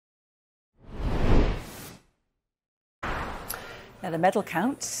Now, the medal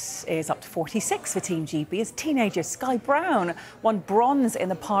count is up to 46 for Team GB as teenager Sky Brown won bronze in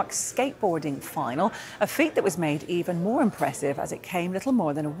the park skateboarding final, a feat that was made even more impressive as it came little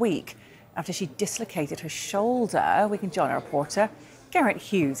more than a week after she dislocated her shoulder. We can join our reporter, Garrett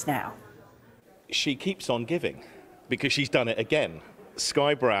Hughes, now. She keeps on giving because she's done it again.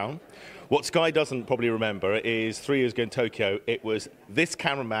 Sky Brown. What Sky doesn't probably remember is 3 years ago in Tokyo, it was this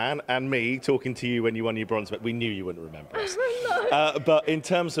cameraman and me talking to you when you won your bronze medal. We knew you wouldn't remember us. No. But in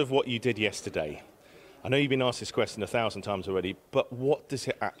terms of what you did yesterday, I know you've been asked this question 1,000 times already, but what does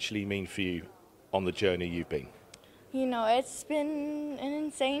it actually mean for you on the journey you've been? You know, it's been an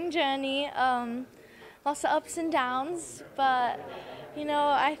insane journey, lots of ups and downs, but, you know,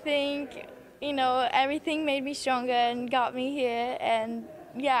 I think, you know, everything made me stronger and got me here, and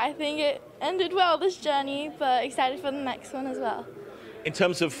yeah, I think it ended well, this journey, but excited for the next one as well. In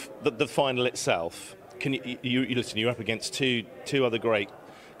terms of the final itself, can you listen? You're up against two other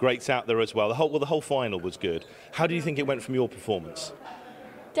greats out there as well. The whole final was good. How do you think it went from your performance?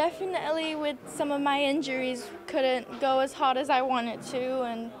 Definitely, with some of my injuries, couldn't go as hard as I wanted to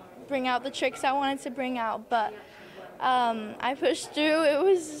and bring out the tricks I wanted to bring out, but I pushed through. It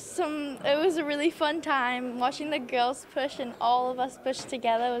was a really fun time. Watching the girls push and all of us push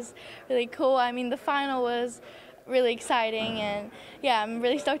together was really cool. I mean, the final was really exciting, and yeah, I'm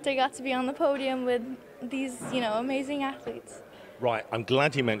really stoked I got to be on the podium with these, you know, amazing athletes. Right, I'm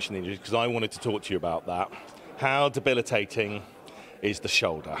glad you mentioned injuries because I wanted to talk to you about that. How debilitating is the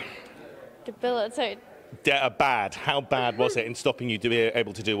shoulder? Debilitating. Bad. How bad was it in stopping you to be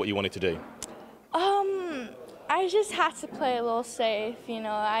able to do what you wanted to do? I just had to play a little safe, you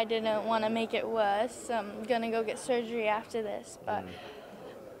know. I didn't want to make it worse. I'm gonna go get surgery after this, but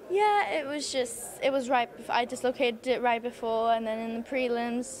yeah, it was right. I dislocated it right before, and then in the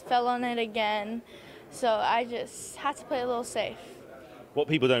prelims, fell on it again. So I just had to play a little safe. What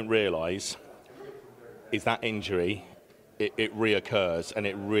people don't realise is that injury, it reoccurs, and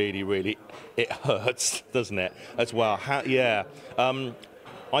it really it hurts, doesn't it? As well.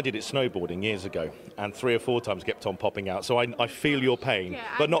 I did it snowboarding years ago, and 3 or 4 times kept on popping out. So I feel your pain, yeah,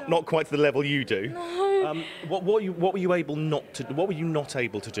 but not quite to the level you do. No. What were you able not to? What were you not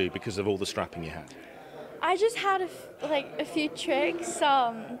able to do because of all the strapping you had? I just had a few tricks,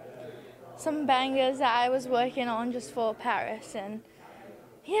 some bangers that I was working on just for Paris, and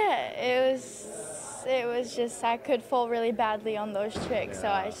yeah, it was just I could fall really badly on those tricks, so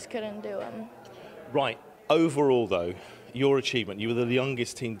I just couldn't do them. Right. Overall, though, your achievement, you were the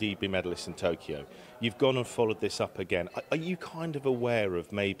youngest Team DB medalist in Tokyo. You've gone and followed this up again. Are you kind of aware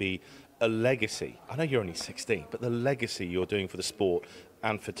of maybe a legacy? I know you're only 16, but the legacy you're doing for the sport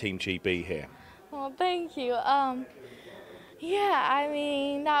and for Team GB here? Well, thank you. Yeah, I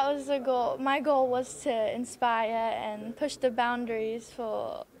mean, that was the goal. My goal was to inspire and push the boundaries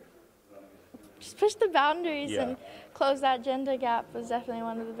and close that gender gap was definitely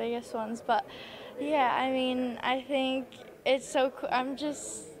one of the biggest ones. But yeah, I mean, I think it's so cool.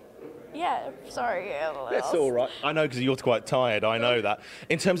 Sorry. That's all right. I know, because you're quite tired. I know that.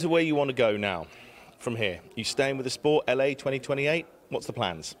 In terms of where you want to go now, from here, you staying with the sport, LA 2028? What's the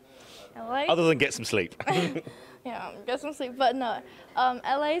plans? LA? Other than get some sleep. Yeah, get some sleep, but no.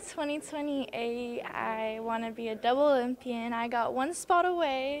 LA 2028, I want to be a double Olympian. I got 1 spot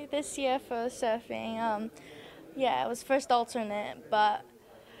away this year for surfing. Yeah, it was first alternate, but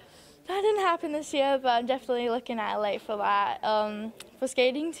that didn't happen this year, but I'm definitely looking at LA for that. For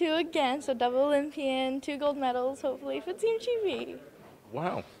skating too again, so double Olympian, 2 gold medals, hopefully, for Team GB.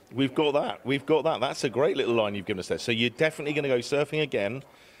 Wow, we've got that. That's a great little line you've given us there. So you're definitely going to go surfing again,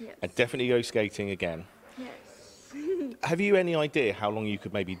 yes, and definitely go skating again. Yes. Have you any idea how long you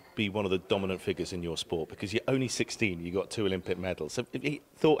could maybe be one of the dominant figures in your sport? Because you're only 16, you got 2 Olympic medals. Have you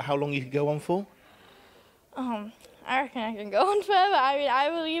thought how long you could go on for? I reckon I can go on forever. I mean, I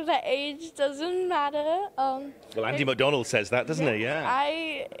believe that age doesn't matter. Well, Andy McDonald says that, doesn't he?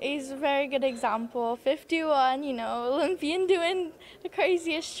 Yeah. He's a very good example. 51, you know, Olympian doing the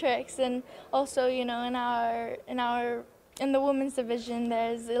craziest tricks, and also, you know, in the women's division,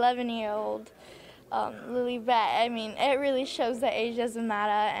 there's 11-year-old Lily Brett. I mean, it really shows that age doesn't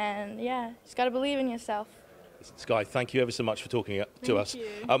matter, and yeah, just got to believe in yourself. Sky, thank you ever so much for talking to us.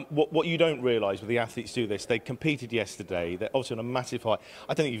 Thank you. What you don't realise when the athletes do this, they competed yesterday. They're obviously on a massive high.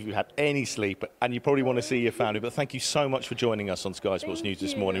 I don't think you've had any sleep, and you probably want to see your family, but thank you so much for joining us on Sky Sports News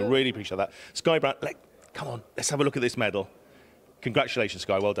this morning. Really appreciate that. Sky Brown, come on, let's have a look at this medal. Congratulations,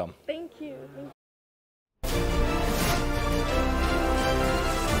 Sky. Well done.